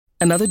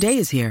Another day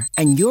is here,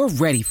 and you're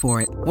ready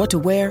for it. What to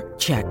wear?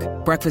 Check.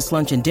 Breakfast,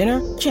 lunch, and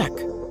dinner? Check.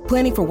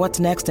 Planning for what's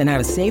next and how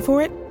to save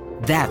for it?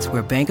 That's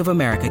where Bank of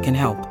America can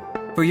help.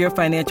 For your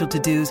financial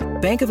to-dos,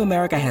 Bank of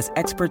America has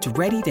experts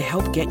ready to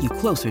help get you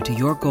closer to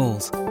your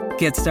goals.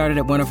 Get started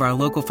at one of our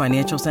local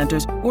financial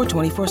centers or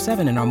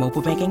 24/7 in our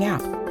mobile banking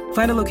app.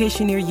 Find a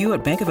location near you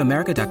at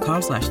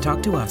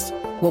bankofamerica.com/talktous.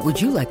 What would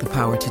you like the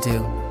power to do?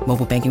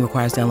 Mobile banking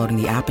requires downloading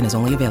the app and is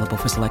only available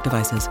for select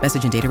devices.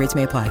 Message and data rates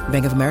may apply.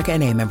 Bank of America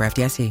N.A., member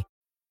FDIC.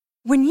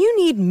 When you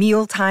need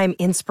mealtime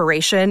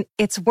inspiration,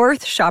 it's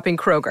worth shopping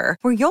Kroger,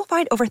 where you'll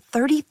find over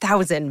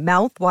 30,000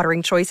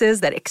 mouth-watering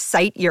choices that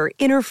excite your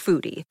inner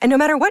foodie. And no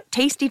matter what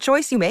tasty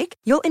choice you make,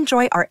 you'll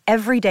enjoy our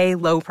everyday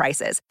low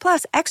prices,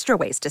 plus extra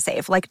ways to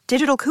save, like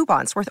digital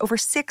coupons worth over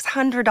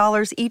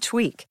 $600 each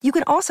week. You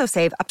can also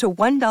save up to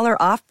 $1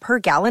 off per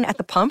gallon at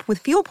the pump with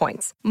fuel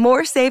points.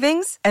 More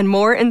savings and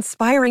more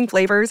inspiring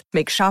flavors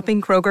make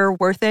shopping Kroger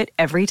worth it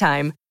every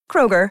time.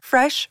 Kroger,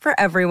 fresh for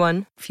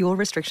everyone. Fuel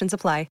restrictions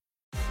apply.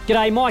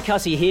 G'day, Mike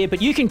Hussey here,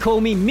 but you can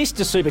call me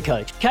Mr.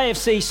 Supercoach.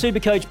 KFC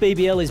Supercoach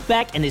BBL is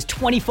back and there's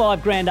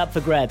 25 grand up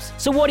for grabs.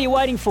 So what are you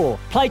waiting for?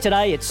 Play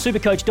today at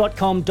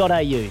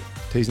supercoach.com.au.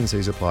 T's and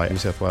C's apply. New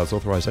South Wales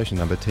authorisation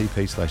number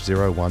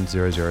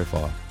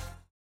TP/01005.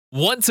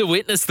 Want to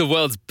witness the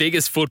world's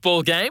biggest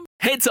football game?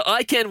 Head to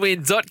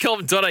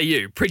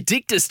iCanWin.com.au,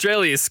 predict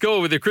Australia's score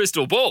with a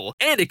crystal ball,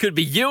 and it could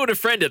be you and a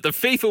friend at the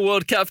FIFA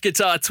World Cup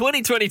Qatar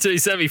 2022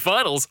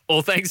 semi-finals,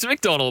 all thanks to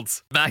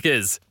McDonald's.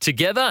 Maccas,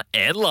 together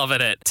and loving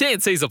it.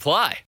 T&Cs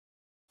apply.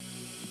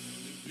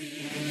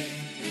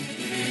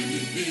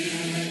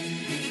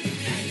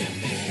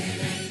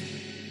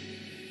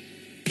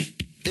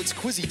 It's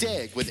Quizzy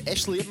Dag with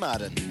Ashley and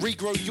Martin.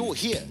 Regrow your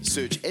hair.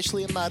 Search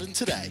Ashley and Martin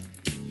today.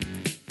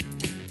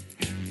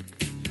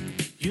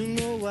 You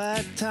know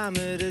what time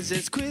it is,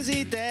 it's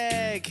Quizzy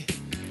Dag.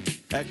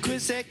 A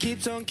quiz that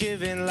keeps on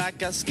giving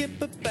like a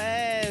Skipper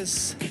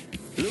Bass.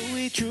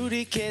 Louis,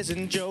 Trudy, Kez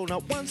and Joe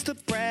not wants to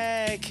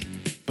brag.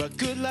 But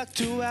good luck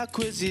to our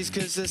quizzies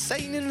cause this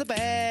ain't in the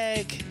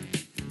bag.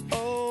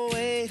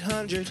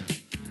 0800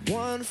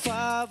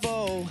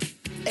 150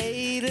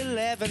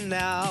 811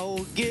 now,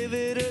 give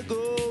it a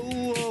go.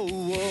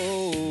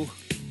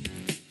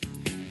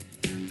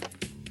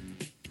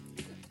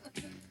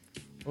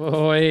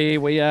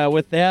 We are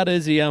without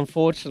Izzy,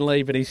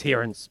 unfortunately, but he's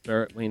here in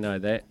spirit. We know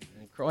that.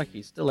 And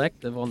crikey, still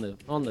active on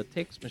the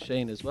text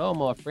machine as well,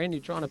 my friend.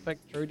 You're trying to pick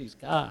Trudy's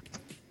car.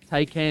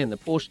 Taycan, the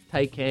Porsche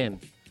Taycan.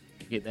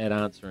 Get that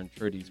answer in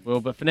Trudy's will.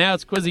 But for now,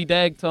 it's Quizzy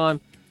Dag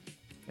time.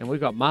 And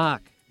we've got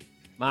Mark.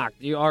 Mark,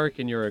 I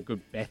reckon you're a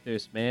good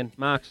Bathurst man.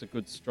 Mark's a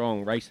good,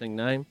 strong racing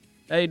name.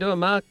 How you doing,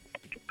 Mark?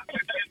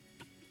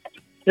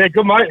 Yeah,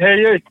 good, mate. How are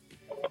you?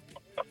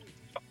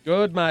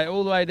 Good, mate.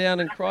 All the way down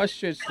in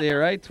Christchurch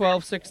there,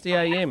 12:60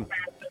 a.m.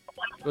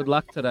 Good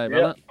luck today,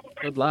 brother.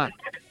 Good luck.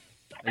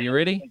 Are you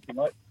ready? Thank you,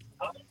 mate.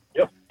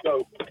 Yep,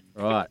 go.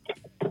 Right.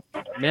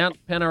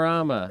 Mount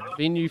Panorama,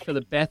 venue for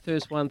the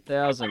Bathurst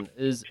 1000,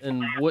 is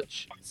in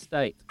which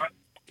state?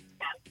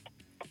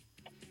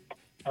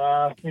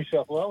 New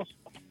South Wales.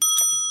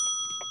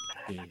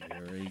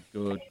 Very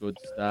good. Good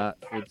start.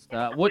 Good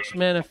start. Which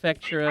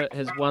manufacturer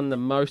has won the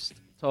most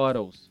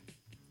titles?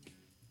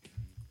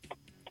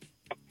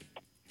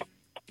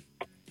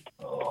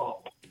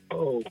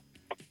 Oh.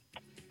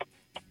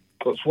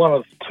 So it's one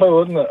of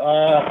two, isn't it?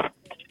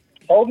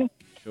 Holden?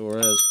 Sure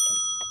is.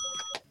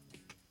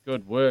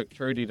 Good work.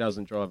 Trudy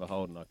doesn't drive a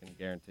Holden, I can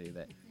guarantee you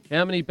that.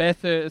 How many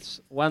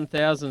Bathurst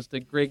 1000s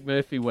did Greg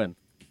Murphy win?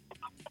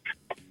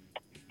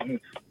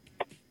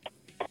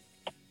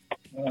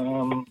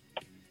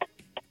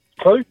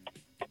 Two.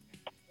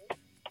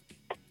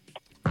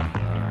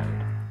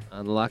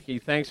 Unlucky.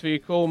 Thanks for your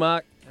call,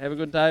 Mark. Have a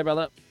good day,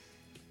 brother.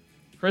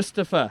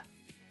 Christopher.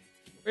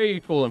 Where are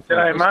you calling from?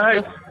 G'day,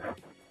 mate.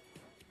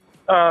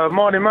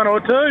 Mighty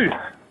Manawatu.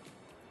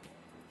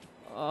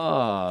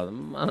 Oh, the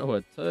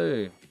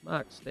Manawatu.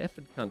 Mark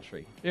Stafford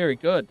country. Very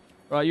good.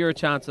 Right, you're a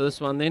chance of this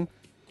one then.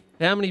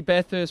 How many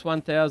Bathurst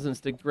 1000s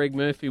did Greg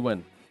Murphy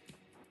win?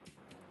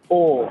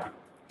 4.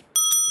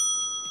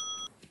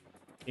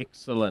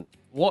 Excellent.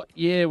 What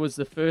year was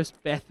the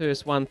first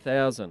Bathurst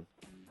 1000?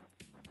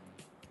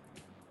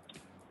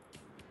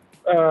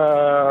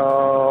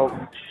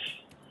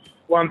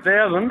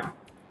 1000.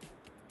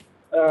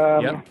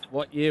 Yep.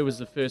 What year was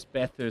the first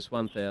Bathurst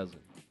 1000?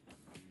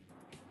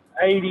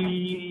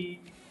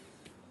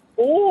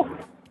 84?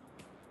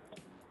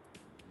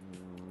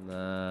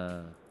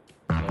 Nah.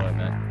 Sorry,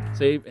 mate.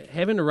 See,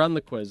 having to run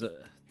the quiz,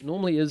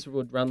 normally Israel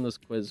would run this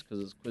quiz because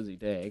it's Quizzy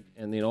Dag,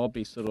 and then I'll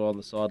be sort of on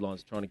the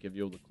sidelines trying to give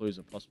you all the clues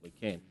I possibly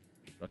can.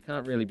 But I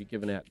can't really be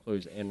giving out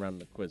clues and running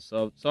the quiz.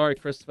 So, sorry,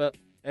 Christopher.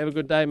 Have a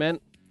good day,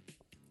 man.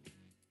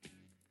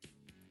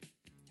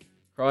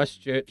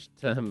 Christchurch,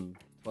 Tim.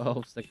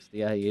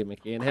 12:60 a.m.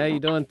 again. How you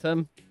doing,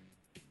 Tim?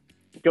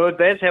 Good,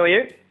 Bez. How are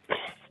you?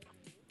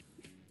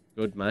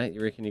 Good, mate.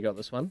 You reckon you got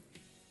this one?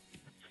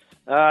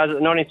 Is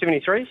it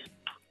 1973?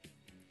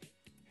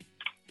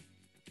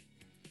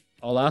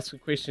 I'll ask a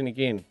question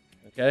again,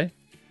 okay?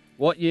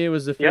 What year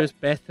was the Yep. first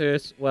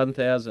Bathurst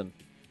 1000?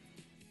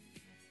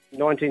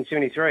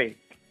 1973.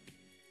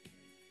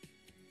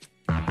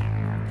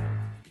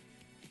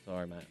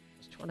 Sorry, mate. I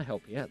was trying to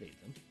help you out there,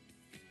 Tim.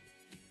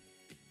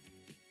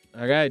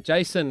 Okay,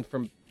 Jason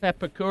from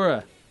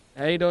Papakura.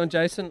 How you doing,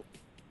 Jason?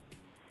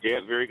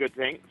 Yeah, very good,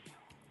 thanks.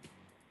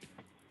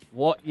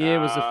 What year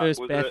was the first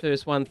was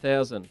Bathurst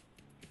 1000?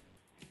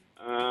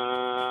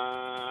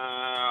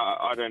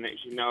 I don't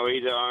actually know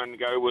either. I'm going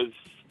to go with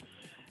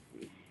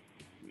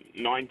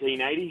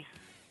 1980.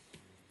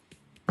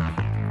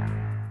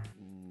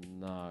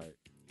 No.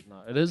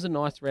 It is a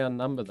nice round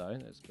number, though.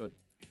 That's good.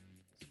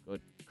 That's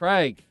good.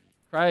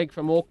 Craig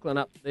from Auckland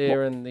up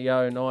there in the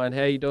 09.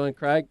 How you doing,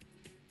 Craig?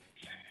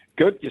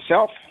 Good.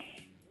 Yourself?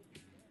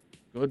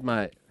 Good,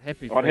 mate.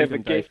 Happy I'd have a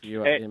Freedom Day guess for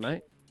you up at- there,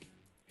 mate.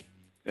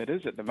 It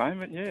is at the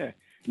moment, yeah.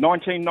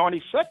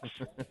 1996?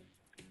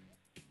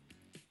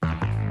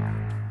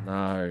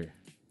 No.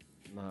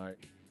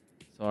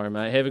 Sorry,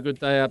 mate. Have a good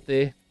day up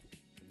there.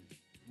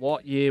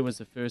 What year was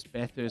the first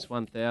Bathurst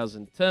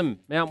 1000? Tim,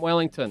 Mount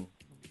Wellington.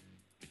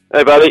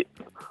 Hey, buddy.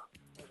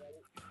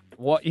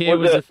 What year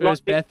Was was the it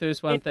first 19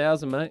 Bathurst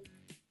 1000, mate?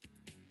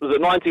 Was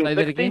it 1960? Say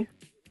that again.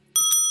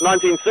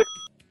 1960.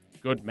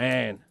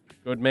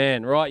 Good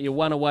man. Right, you're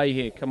one away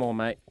here. Come on,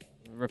 mate.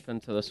 Rip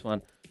into this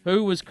one.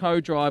 Who was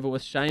co-driver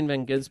with Shane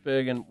Van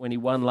Gisbergen when he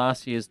won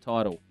last year's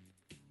title?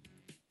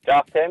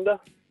 Garth Tander.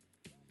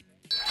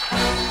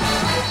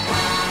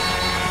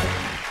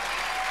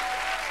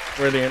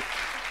 Brilliant.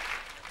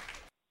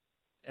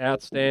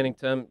 Outstanding,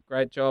 Tim.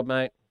 Great job,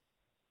 mate.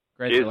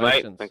 Cheers,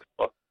 Congratulations. mate. Thanks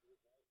a lot.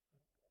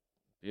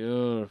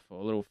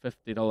 Beautiful. A little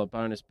 $50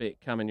 bonus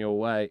bet coming your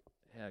way.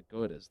 How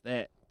good is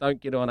that? Don't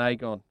get on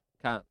Agon.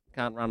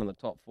 Can't run in the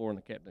top four in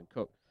the Captain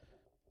Cook.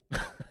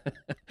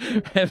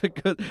 Have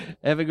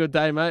a good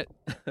day, mate.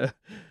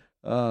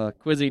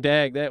 Quizzy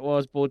Dag, that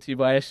was brought to you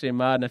by Ashley and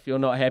Martin. If you're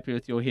not happy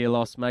with your hair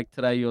loss, make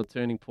today your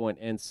turning point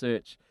and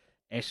search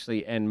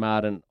Ashley and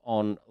Martin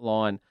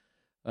online.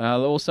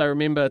 Also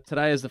remember,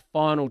 today is the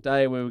final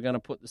day where we're going to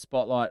put the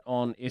spotlight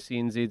on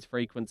SENZ's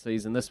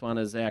frequencies, and this one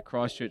is our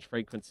Christchurch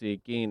frequency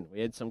again.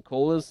 We had some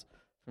callers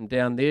from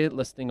down there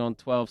listening on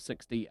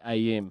 1260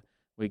 AM.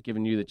 We're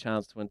giving you the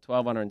chance to win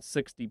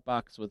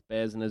 $1,260 with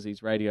Baz and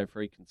Izzy's radio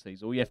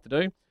frequencies. All you have to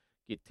do,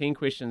 get 10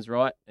 questions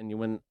right, and you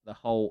win the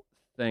whole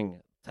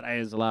thing. Today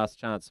is the last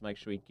chance to make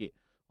sure you get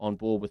on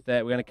board with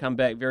that. We're going to come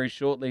back very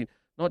shortly,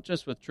 not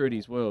just with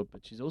Trudy's World,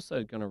 but she's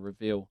also going to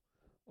reveal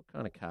what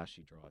kind of car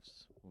she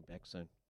drives. We'll be back soon.